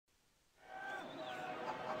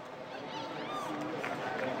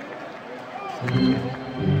On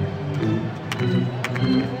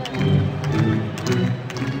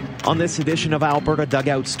this edition of Alberta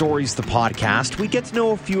Dugout Stories, the podcast, we get to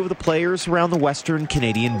know a few of the players around the Western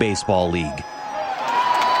Canadian Baseball League.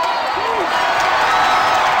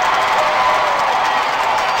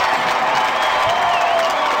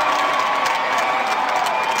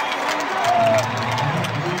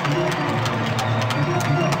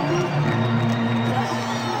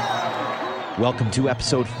 Welcome to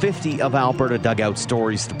episode 50 of Alberta Dugout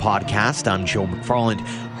Stories, the podcast. I'm Joe McFarland.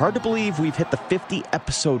 Hard to believe we've hit the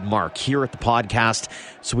 50-episode mark here at the podcast,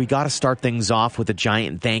 so we got to start things off with a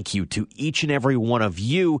giant thank you to each and every one of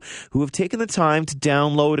you who have taken the time to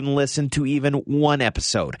download and listen to even one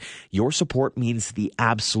episode. Your support means the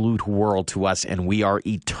absolute world to us, and we are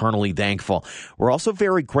eternally thankful. We're also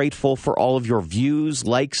very grateful for all of your views,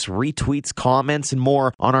 likes, retweets, comments, and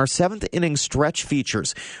more on our 7th inning stretch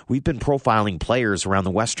features. We've been profiling players around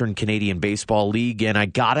the Western Canadian Baseball League, and I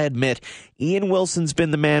gotta admit, Ian Wilson's been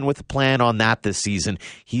the man with a plan on that this season.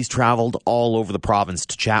 He's traveled all over the province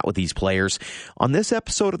to chat with these players. On this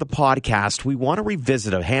episode of the podcast, we want to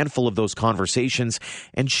revisit a handful of those conversations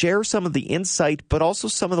and share some of the insight, but also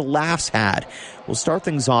some of the laughs had. We'll start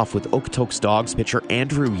things off with Okotoks Dogs pitcher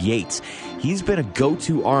Andrew Yates. He's been a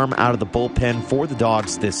go-to arm out of the bullpen for the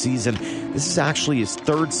Dogs this season. This is actually his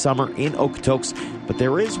 3rd summer in Okotoks, but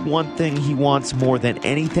there is one thing he wants more than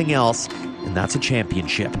anything else, and that's a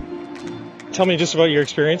championship. Tell me just about your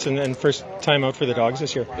experience and first time out for the Dogs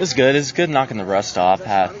this year. It was good. It was good knocking the rust off.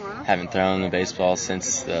 Haven't thrown the baseball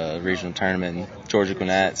since the regional tournament in Georgia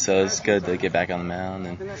Gwinnett, so it's good to get back on the mound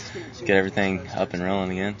and get everything up and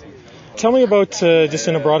rolling again. Tell me about, just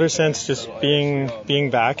in a broader sense, just being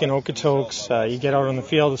back in Okotoks. You get out on the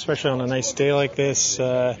field, especially on a nice day like this,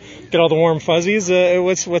 get all the warm fuzzies.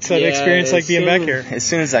 What's that experience like being back here? As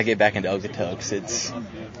soon as I get back into Okotoks, it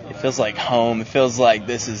feels like home. It feels like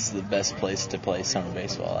this is the best place to play summer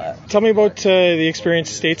baseball at. Tell me about the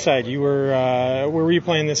experience stateside. You were where were you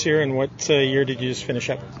playing this year, and what year did you just finish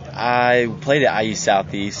up? I played at IU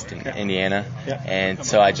Southeast in Indiana, and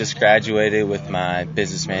so I just graduated with my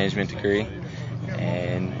business management degree,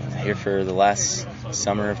 and here for the last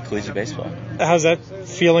summer of collegiate baseball. How's that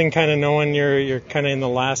feeling, kind of knowing you're kind of in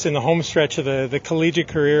the home stretch of the collegiate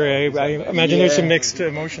career? I imagine there's some mixed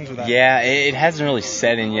emotions with that. Yeah, it hasn't really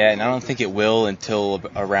set in yet, and I don't think it will until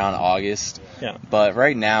around August. Yeah. But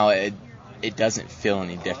right now, it doesn't feel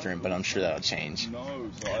any different, but I'm sure that'll change.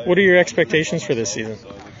 What are your expectations for this season?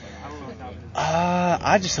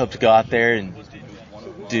 I just hope to go out there and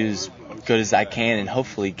do as good as I can and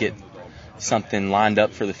hopefully get something lined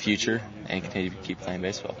up for the future and continue to keep playing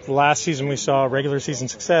baseball. Last season we saw regular season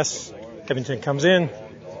success. Edmonton comes in,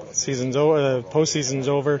 season's over, postseason's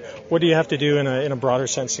over. What do you have to do in a broader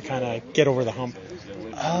sense to kind of get over the hump?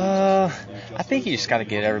 I think you just got to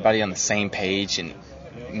get everybody on the same page and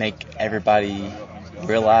make everybody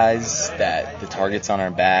realize that the target's on our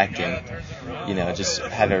back, and just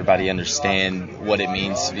have everybody understand what it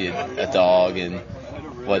means to be a dog and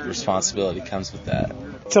what responsibility comes with that.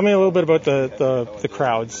 Tell me a little bit about the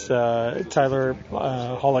crowds. Tyler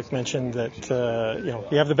Hollick mentioned that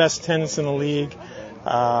you have the best attendance in the league.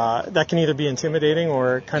 That can either be intimidating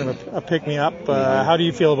or kind of a pick-me-up. How do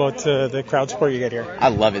you feel about the crowd support you get here? I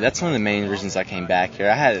love it. That's one of the main reasons I came back here.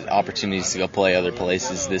 I had opportunities to go play other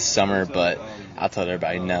places this summer, but I told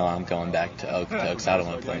everybody, no, I'm going back to Okotoks. I don't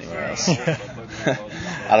want to play anywhere else.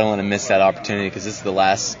 I don't want to miss that opportunity because this is the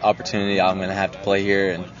last opportunity I'm going to have to play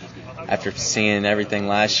here. And after seeing everything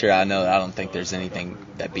last year, I don't think there's anything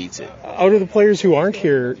that beats it. Out of the players who aren't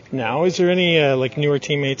here now, is there any newer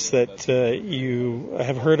teammates that you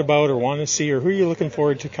have heard about or want to see, or who are you looking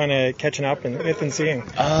forward to kind of catching up with and seeing?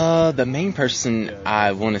 The main person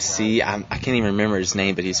I want to see, I can't even remember his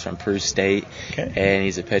name, but he's from Peru State, and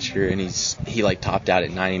he's a pitcher, and he topped out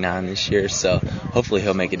at 99 this year, so hopefully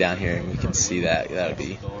he'll make it down here and we can see that.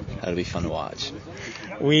 That'll be fun to watch.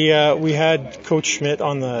 We had Coach Schmidt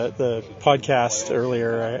on the podcast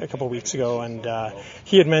earlier a couple of weeks ago, and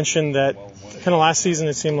he had mentioned that kind of last season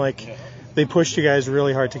it seemed like they pushed you guys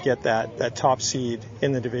really hard to get that top seed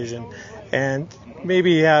in the division, and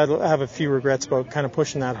maybe you have a few regrets about kind of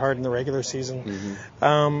pushing that hard in the regular season.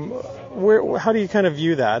 Mm-hmm. How do you kind of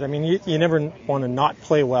view that? I mean, you never want to not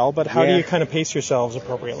play well, but how do you kind of pace yourselves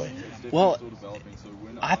appropriately? Well,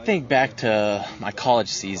 I think back to my college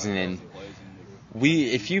season, and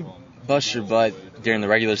if you bust your butt during the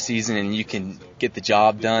regular season and you can get the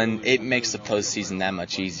job done, it makes the postseason that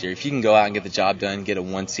much easier. If you can go out and get the job done, get a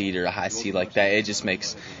 1 seed or a high seed like that, it just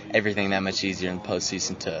makes everything that much easier in the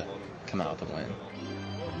postseason to come out with a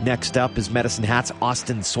win. Next up is Medicine Hat's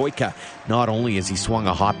Austin Soika. Not only has he swung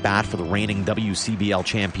a hot bat for the reigning WCBL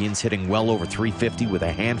champions, hitting well over .350 with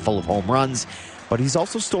a handful of home runs, but he's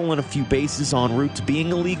also stolen a few bases en route to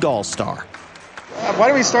being a league all-star. Why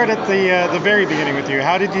don't we start at the very beginning with you?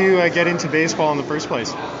 How did you get into baseball in the first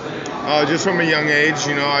place? Just from a young age,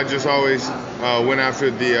 I just always went after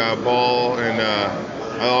the ball, and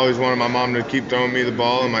I always wanted my mom to keep throwing me the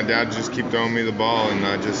ball, and my dad to just keep throwing me the ball, and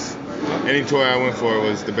any toy I went for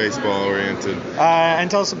was the baseball oriented. And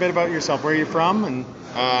tell us a bit about yourself. Where are you from?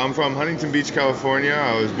 I'm from Huntington Beach, California.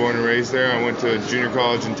 I was born and raised there. I went to junior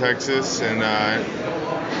college in Texas, and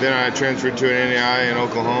then I transferred to an NAI in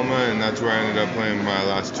Oklahoma, and that's where I ended up playing my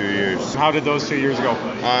last 2 years. How did those 2 years go?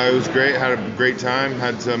 It was great. Had a great time.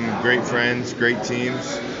 Had some great friends, great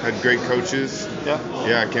teams. Had great coaches.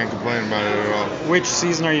 Yeah, I can't complain about it at all. Which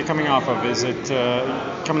season are you coming off of? Is it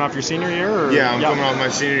coming off your senior year? Or? Yeah, I'm coming off my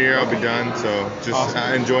senior year. I'll be done. So just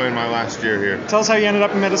awesome. Enjoying my last year here. Tell us how you ended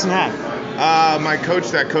up in Medicine Hat. My coach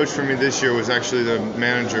that coached for me this year was actually the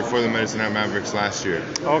manager for the Medicine Hat Mavericks last year.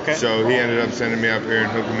 Okay. So he ended up sending me up here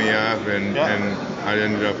and hooking me up, and I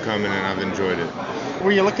ended up coming, and I've enjoyed it.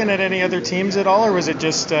 Were you looking at any other teams at all, or was it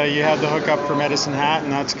just you had the hookup for Medicine Hat,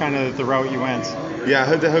 and that's kind of the route you went? Yeah, I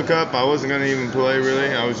had the hookup. I wasn't going to even play,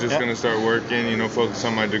 really. I was just going to start working, focus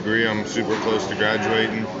on my degree. I'm super close to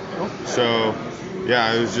graduating. So,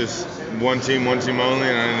 yeah, it was just one team only, and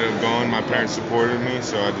I ended up going. My parents supported me,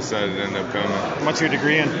 so I decided to end up coming. What's your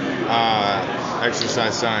degree in?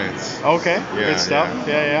 Exercise science. Okay, good stuff.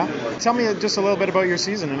 Yeah. Tell me just a little bit about your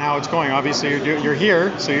season and how it's going. Obviously, you're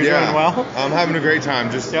here, so you're doing well. I'm having a great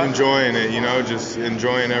time, just enjoying it, just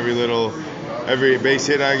enjoying every base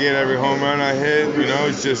hit I get, every home run I hit,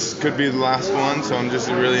 it's just could be the last one, so I'm just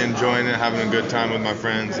really enjoying it, having a good time with my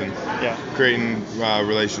friends, and creating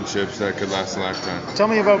relationships that could last a lifetime. Tell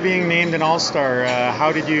me about being named an All-Star.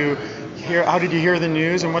 How did you hear the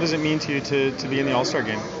news, and what does it mean to you to be in the All-Star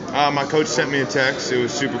game? My coach sent me a text. It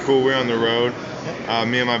was super cool. We were on the road.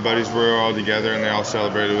 Me and my buddies were all together, and they all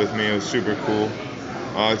celebrated with me. It was super cool.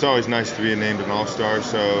 It's always nice to be named an All-Star,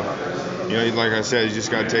 so like I said, you just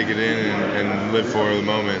got to take it in and live for the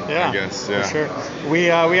moment, I guess. Yeah, for sure. We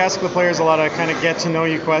ask the players a lot of kind of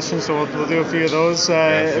get-to-know-you questions, so we'll do a few of those.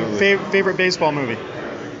 Favorite baseball movie?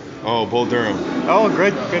 Oh, Bull Durham. Oh,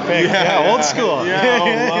 good pick. Yeah, old school.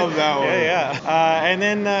 I love that one. And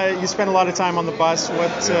then you spend a lot of time on the bus.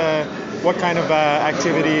 What kind of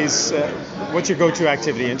activities, what's your go-to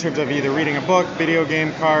activity in terms of either reading a book, video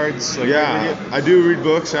game, cards? I do read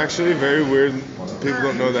books, actually. Very weird. People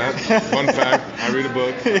don't know that. Fun fact, I read a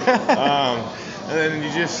book. And then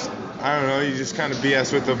you just kind of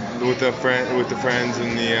BS with the friends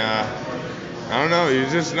and I don't know. You're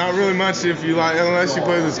just not really much unless you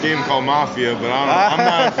play this game called Mafia, but I'm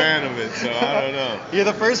not a fan of it, so I don't know. You're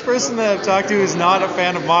the first person that I've talked to who's not a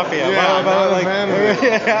fan of Mafia. Yeah, not a fan of it.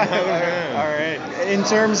 Not a fan. All right. In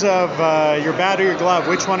terms of your bat or your glove,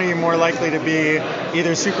 which one are you more likely to be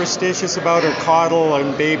either superstitious about or coddle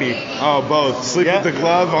and baby? Oh, both. Sleep with the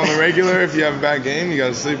glove on the regular. If you have a bad game, you got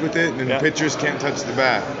to sleep with it. And pitchers can't touch the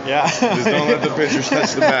bat. Just don't let the pitchers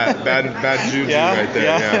touch the bat. Bad juju right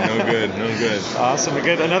there. Yeah, no good. Awesome.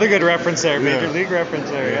 Another good reference there. Major league reference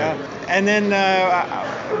there. And then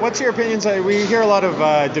what's your opinions? We hear a lot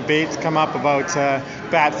of debates come up about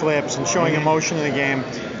bat flips and showing emotion in the game.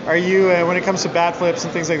 Are you, when it comes to bat flips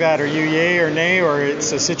and things like that, are you yay or nay, or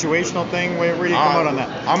it's a situational thing? Where do you come out on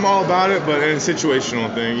that? I'm all about it, but it's a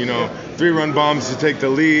situational thing. 3-run bombs to take the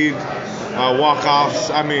lead, walk-offs.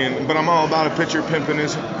 But I'm all about a pitcher pimping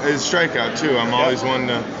his strikeout, too. I'm always one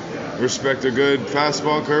to respect a good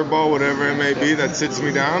fastball, curveball, whatever it may be that sits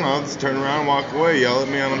me down. I'll just turn around, walk away, yell at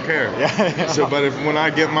me, I don't care. But when I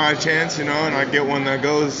get my chance, and I get one that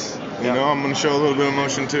goes... I'm going to show a little bit of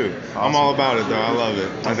emotion too. Awesome. I'm all about it though. I love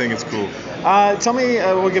it. I think it's cool. Tell me,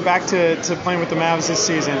 we'll get back to playing with the Mavs this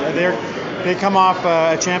season. They come off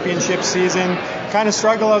a championship season, kind of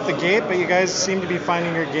struggle out the gate, but you guys seem to be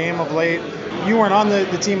finding your game of late. You weren't on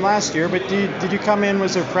the team last year, but did you come in,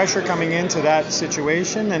 was there pressure coming into that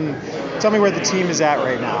situation? And tell me where the team is at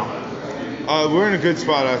right now. We're in a good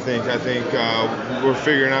spot, I think. We're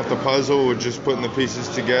figuring out the puzzle. We're just putting the pieces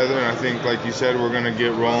together. And I think, like you said, we're going to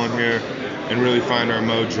get rolling here and really find our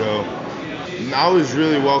mojo. I was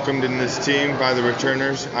really welcomed in this team by the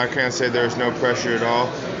returners. I can't say there was no pressure at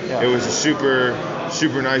all. It was a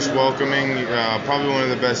super nice welcoming. Probably one of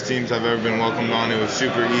the best teams I've ever been welcomed on. It was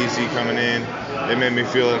super easy coming in. They made me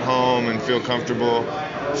feel at home and feel comfortable.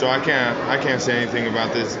 So I can't say anything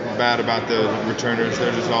bad about the returners.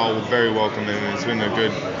 They're just all very welcoming, and it's been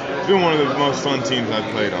one of the most fun teams I've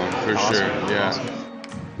played on, for sure. Yeah.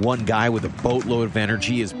 One guy with a boatload of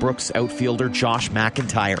energy is Brooks outfielder Josh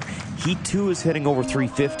McIntyre. He too is hitting over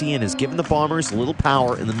 350 and has given the Bombers a little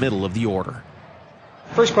power in the middle of the order.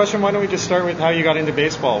 First question, why don't we just start with how you got into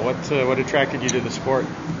baseball? What attracted you to the sport?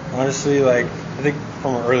 Honestly, I think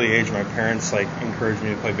from an early age, my parents encouraged me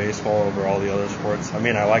to play baseball over all the other sports. I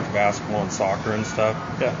mean, I liked basketball and soccer and stuff.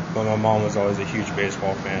 Yeah. But my mom was always a huge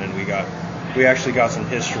baseball fan, and we actually got some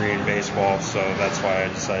history in baseball, so that's why I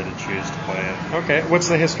decided to choose to play it. Okay. What's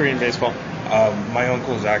the history in baseball? My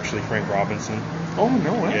uncle is actually Frank Robinson. Oh,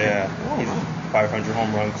 no way. Yeah. Oh, he's wow. 500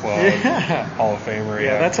 home run club. Yeah. Hall of Famer.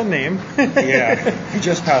 Yeah, that's a name. Yeah. He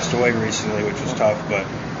just passed away recently, which was tough, but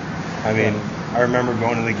I mean, I remember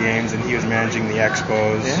going to the games and he was managing the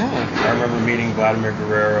Expos. Yeah. I remember meeting Vladimir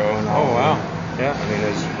Guerrero and all. Oh, wow. Yeah. I mean,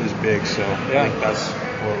 it was big, so I think that's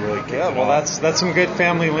what really kicked it off. That's some good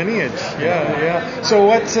family lineage. Yeah. So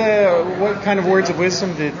what kind of words of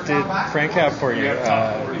wisdom did Frank have for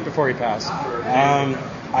you before he passed?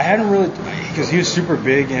 I hadn't really, because he was super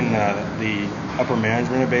big in the upper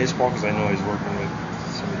management of baseball, because I know he's working with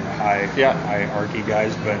some of the hierarchy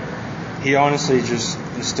guys, but he honestly just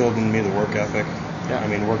instilled in me the work ethic. Yeah. I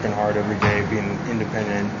mean, working hard every day, being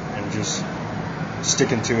independent, and just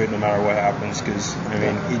sticking to it no matter what happens, because I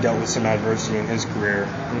mean, he dealt with some adversity in his career,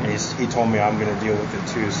 and he told me I'm going to deal with it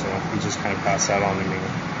too, so he just kind of passed that on to me.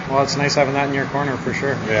 Well, it's nice having that in your corner for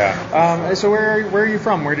sure. Yeah. So where are you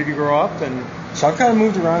from? Where did you grow up? And so I've kind of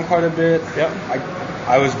moved around quite a bit. Yep.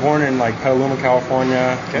 I was born in Petaluma,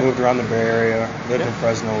 California. Okay. Moved around the Bay Area. Lived in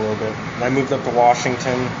Fresno a little bit. And I moved up to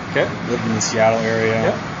Washington. Okay. Lived in the Seattle area.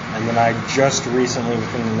 Yep. And then I just recently,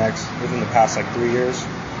 within the past 3 years,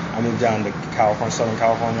 I moved down to California, Southern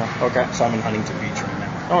California. Okay. So I'm in Huntington Beach right now.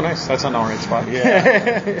 Oh, nice. That's an alright spot.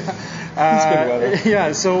 Yeah. It's good weather.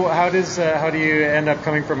 Yeah. So how do you end up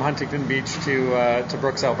coming from Huntington Beach to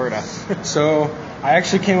Brooks, Alberta? So I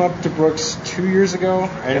actually came up to Brooks 2 years ago.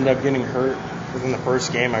 I ended up getting hurt within the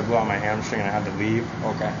first game. I blew out my hamstring and I had to leave.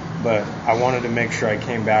 Okay. But I wanted to make sure I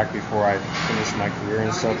came back before I finished my career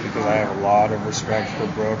and stuff, because I have a lot of respect for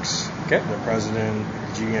Brooks, the president,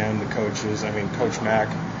 the GM, the coaches. I mean, Coach Mack,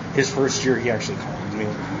 his first year, he actually called me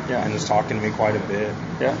and was talking to me quite a bit,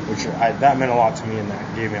 which that meant a lot to me, and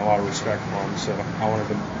that gave me a lot of respect for him. So I wanted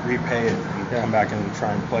to repay it and come back and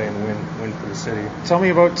try and play and win for the city. Tell me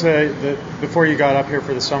about before you got up here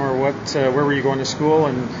for the summer. Where were you going to school,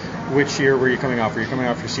 and which year were you coming off? Were you coming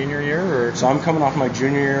off your senior year? Or? So I'm coming off my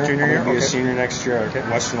junior year. Junior year? I'm going to be a senior next year at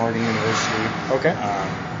Western Oregon University. Okay.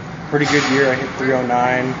 Pretty good year. I hit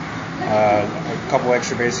 309. A couple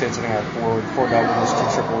extra base hits. I think I had four doubles,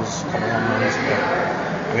 2 triples, a couple home runs.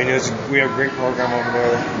 I mean, we have a great program over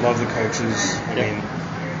there. Love the coaches. I mean,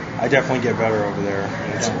 I definitely get better over there.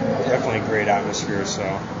 And it's definitely a great atmosphere. So.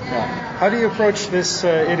 How do you approach this?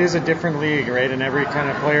 It is a different league, right? And every kind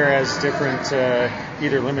of player has different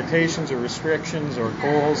either limitations or restrictions or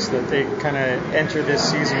goals that they kind of enter this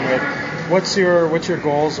season with. What's your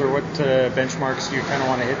goals, or what benchmarks do you kind of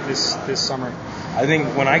want to hit this summer? I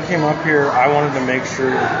think when I came up here, I wanted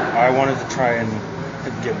to try and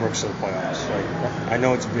get Brooks to the playoffs. I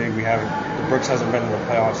know it's big. Brooks hasn't been to the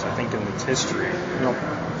playoffs, I think, in its history. Nope.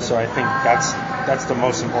 So I think that's the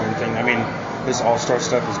most important thing. I mean, this all-star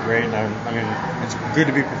stuff is great, and I mean, it's good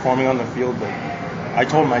to be performing on the field, but I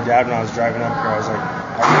told my dad when I was driving up here, I was like,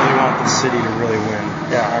 I really want the city to really win.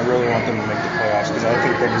 Yeah. I really want them to make the playoffs, because I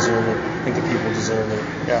think they deserve it. I think the people deserve it.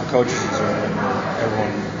 Yeah. The coaches deserve it. And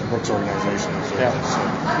everyone, the Brooks organization deserves it.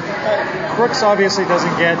 So. Brooks obviously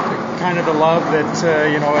doesn't get kind of the love that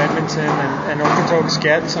Edmonton and Okotoks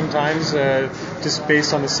get sometimes, just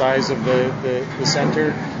based on the size of the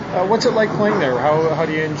center. What's it like playing there? How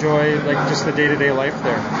do you enjoy just the day-to-day life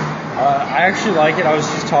there? I actually like it. I was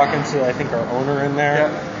just talking to, I think, our owner in there.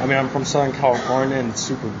 Yeah. I mean, I'm from Southern California, and it's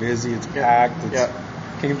super busy. It's packed. It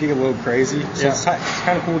can get a little crazy. So it's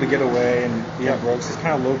kind of cool to get away and be at Brooks. It's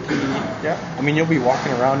kind of low-key. Yeah. I mean, you'll be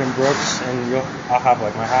walking around in Brooks, and I'll have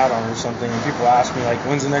my hat on or something, and people ask me,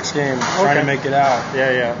 when's the next game? Trying to make it out.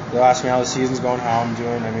 Yeah. They'll ask me how the season's going, how I'm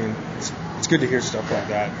doing. I mean, it's good to hear stuff like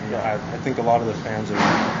that. I think a lot of the fans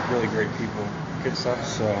are really great people. Good stuff.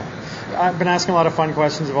 So I've been asking a lot of fun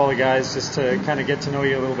questions of all the guys just to kind of get to know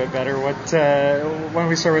you a little bit better. Why don't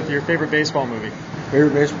we start with your favorite baseball movie?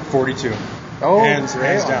 Favorite baseball, 42. Oh, hands down.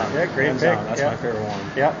 Yeah, great hands pick. Down. That's my favorite one.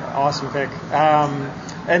 Yeah, awesome pick.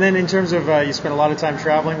 And then in terms of you spend a lot of time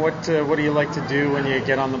traveling, what do you like to do when you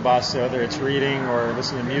get on the bus? Whether it's reading or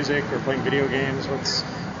listening to music or playing video games,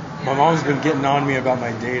 My mom's been getting on me about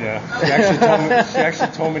my data. She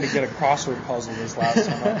actually told me to get a crossword puzzle this last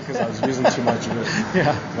time because I was using too much of it.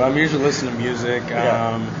 Yeah. But I'm usually listening to music.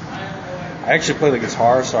 I actually play the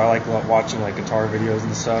guitar, so I like watching like guitar videos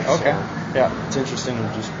and stuff. Okay. So Yeah. it's interesting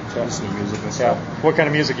to just listen to music and stuff. What kind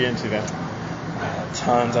of music are you into then?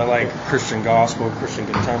 Tons. I like Christian gospel, Christian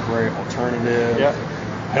contemporary, alternative. Yeah.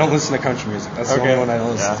 I don't listen to country music. That's the only one I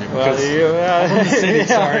don't listen to. Well, I'm from the city,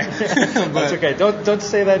 sorry. That's okay. Don't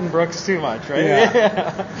say that in Brooks too much, right?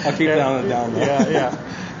 Yeah. I'll keep down though.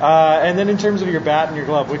 Yeah. And then in terms of your bat and your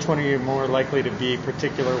glove, which one are you more likely to be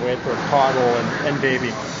particular with, or Cottle and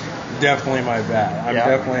Baby? Definitely my bat. I'm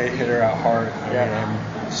definitely a hitter at heart. I mean,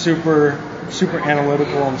 I'm super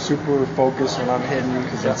analytical. I'm super focused when I'm hitting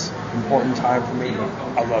because it's an important time for me.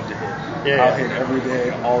 I love to hit. I'll hit every day,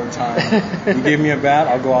 all the time. You give me a bat,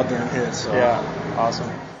 I'll go out there and hit. So. Yeah, awesome.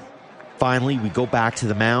 Finally, we go back to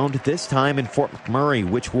the mound, this time in Fort McMurray,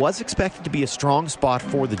 which was expected to be a strong spot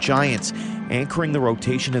for the Giants. Anchoring the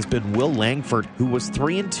rotation has been Will Langford, who was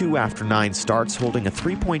 3-2 after 9 starts, holding a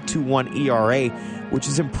 3.21 ERA, which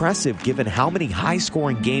is impressive given how many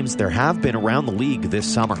high-scoring games there have been around the league this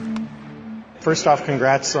summer. First off,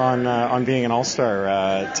 congrats on being an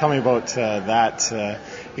All-Star. Tell me about that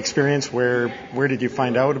experience. Where did you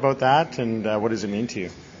find out about that, and what does it mean to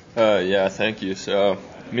you? Yeah, thank you. So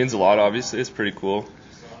it means a lot, obviously. It's pretty cool.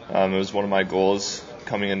 It was one of my goals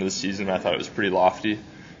coming into the season. I thought it was pretty lofty,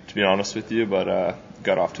 to be honest with you, but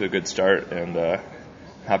got off to a good start, and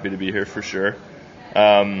happy to be here for sure.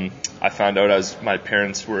 I found out as my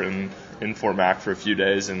parents were in Fort Mac for a few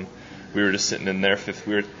days, and we were just sitting in their fifth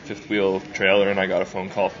wheel trailer, and I got a phone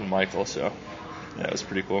call from Michael, so yeah, it was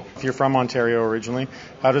pretty cool. If you're from Ontario originally,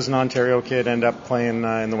 how does an Ontario kid end up playing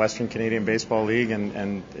in the Western Canadian Baseball League,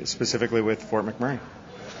 and specifically with Fort McMurray?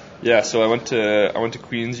 Yeah, so I went to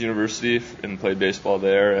Queen's University and played baseball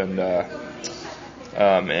there, and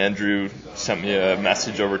Andrew sent me a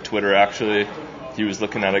message over Twitter. Actually, he was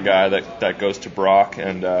looking at a guy that goes to Brock,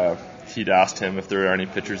 and he'd asked him if there are any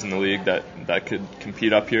pitchers in the league that could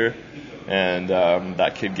compete up here, and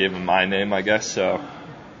that kid gave him my name, I guess. So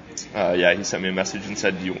he sent me a message and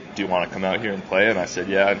said, do you want to come out here and play? And I said,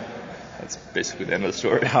 yeah. That's basically the end of the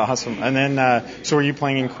story. Awesome. And then, so were you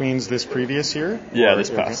playing in Queens this previous year? Yeah,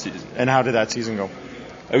 this past season. And how did that season go?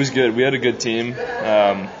 It was good. We had a good team.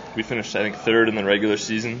 We finished, I think, third in the regular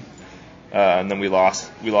season, and then we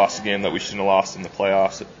lost a game that we shouldn't have lost in the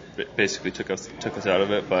playoffs. It basically took us out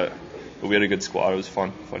of it, but we had a good squad. It was a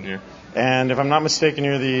fun year. And if I'm not mistaken,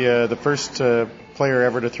 you're the first player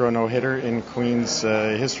ever to throw a no-hitter in Queens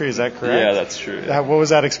history. Is that correct? Yeah, that's true. Yeah. What was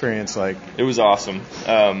that experience like? It was awesome.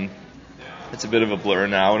 It's a bit of a blur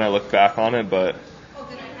now when I look back on it, but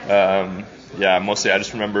mostly I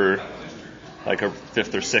just remember like a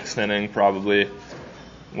 5th or 6th inning probably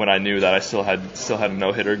when I knew that I still had a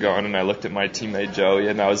no-hitter going, and I looked at my teammate Joey,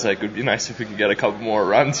 and I was like, it would be nice if we could get a couple more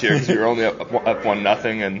runs here, because we were only up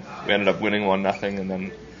 1-0, and we ended up winning 1-0, and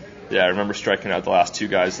then I remember striking out the last 2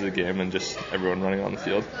 guys of the game and just everyone running on the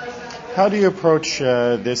field. How do you approach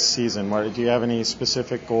this season? Do you have any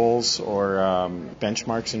specific goals or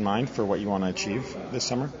benchmarks in mind for what you want to achieve this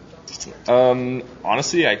summer?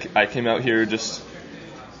 Honestly, I came out here just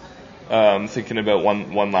thinking about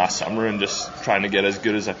one last summer and just trying to get as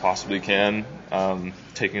good as I possibly can,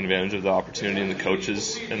 taking advantage of the opportunity and the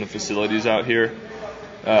coaches and the facilities out here.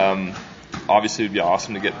 Obviously, it would be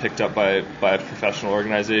awesome to get picked up by a professional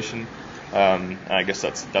organization. I guess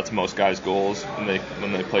that's most guys' goals when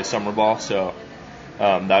they play summer ball. So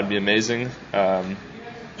that would be amazing.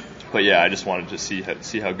 But yeah, I just wanted to see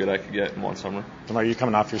how good I could get in one summer. Are you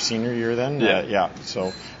coming off your senior year then? Yeah.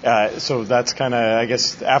 So that's kind of, I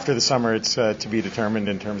guess, after the summer, it's to be determined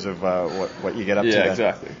in terms of what you get up to. Yeah, then.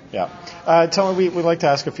 Exactly. Yeah. Tell me, we'd like to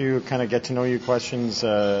ask a few kind of get to know you questions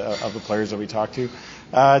of the players that we talk to.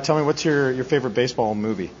 Tell me, what's your favorite baseball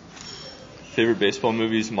movie? Favorite baseball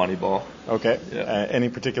movie is Moneyball. Okay. Yeah. Any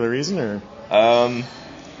particular reason, or?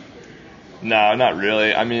 No, not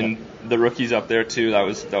really. I mean, The Rookie's up there too. That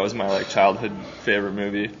was my childhood favorite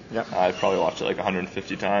movie. Yep. I probably watched it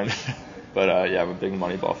 150 times. But I'm a big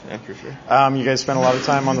Moneyball fan for sure. You guys spend a lot of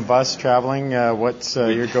time on the bus traveling. What's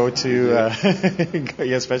your go-to,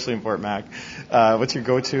 especially in Fort Mac? What's your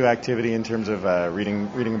go-to activity in terms of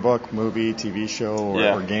reading a book, movie, TV show,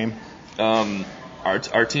 or game?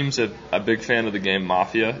 Our team's a big fan of the game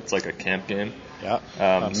Mafia. It's like a camp game. Yeah.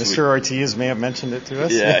 Mr. Ortiz may have mentioned it to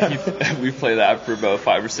us. Yeah, we play that for about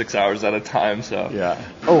 5 or 6 hours at a time. So. Yeah.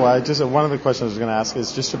 Just one of the questions I was going to ask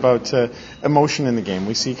is just about emotion in the game.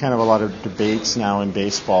 We see kind of a lot of debates now in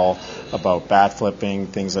baseball about bat flipping,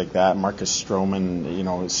 things like that. Marcus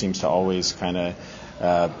Stroman, seems to always kind of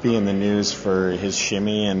be in the news for his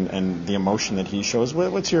shimmy and the emotion that he shows.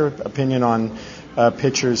 What's your opinion on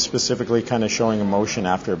pitchers specifically kind of showing emotion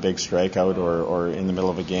after a big strikeout or in the middle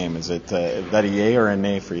of a game? Is that a yay or a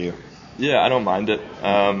nay for you? Yeah, I don't mind it.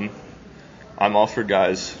 I'm all for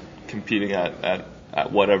guys competing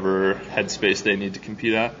at whatever headspace they need to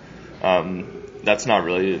compete at. That's not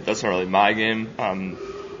really my game.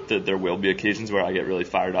 There will be occasions where I get really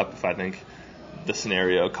fired up if I think the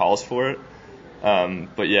scenario calls for it.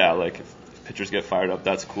 But yeah, like if pitchers get fired up,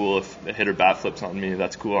 that's cool. If a hitter bat flips on me,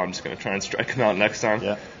 that's cool. I'm just going to try and strike him out next time.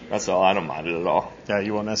 Yeah. That's all. I don't mind it at all. Yeah,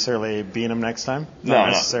 you won't necessarily beat him next time? No,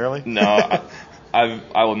 necessarily? No,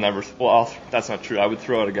 I will never. Well, that's not true. I would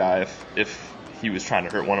throw at a guy if he was trying to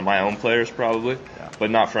hurt one of my own players, probably. Yeah. But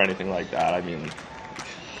not for anything like that. I mean,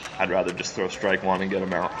 I'd rather just throw strike one and get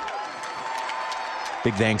him out.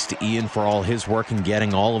 Big thanks to Ian for all his work in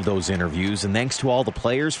getting all of those interviews, and thanks to all the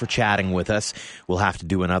players for chatting with us. We'll have to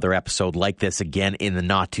do another episode like this again in the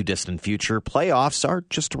not-too-distant future. Playoffs are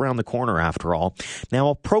just around the corner, after all. Now,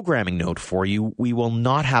 a programming note for you. We will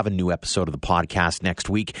not have a new episode of the podcast next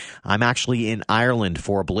week. I'm actually in Ireland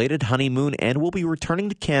for a belated honeymoon, and we'll be returning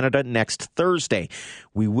to Canada next Thursday.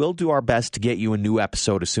 We will do our best to get you a new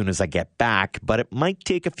episode as soon as I get back, but it might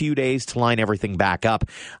take a few days to line everything back up.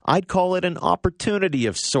 I'd call it an opportunity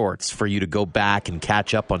of sorts for you to go back and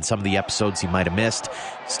catch up on some of the episodes you might have missed.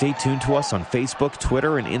 Stay tuned to us on Facebook,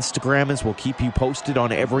 Twitter, and Instagram as we'll keep you posted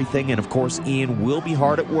on everything. And of course, Ian will be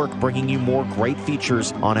hard at work bringing you more great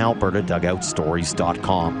features on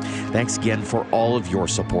AlbertaDugoutStories.com. Thanks again for all of your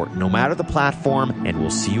support, no matter the platform, and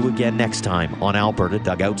we'll see you again next time on Alberta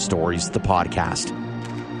Dugout Stories, the podcast.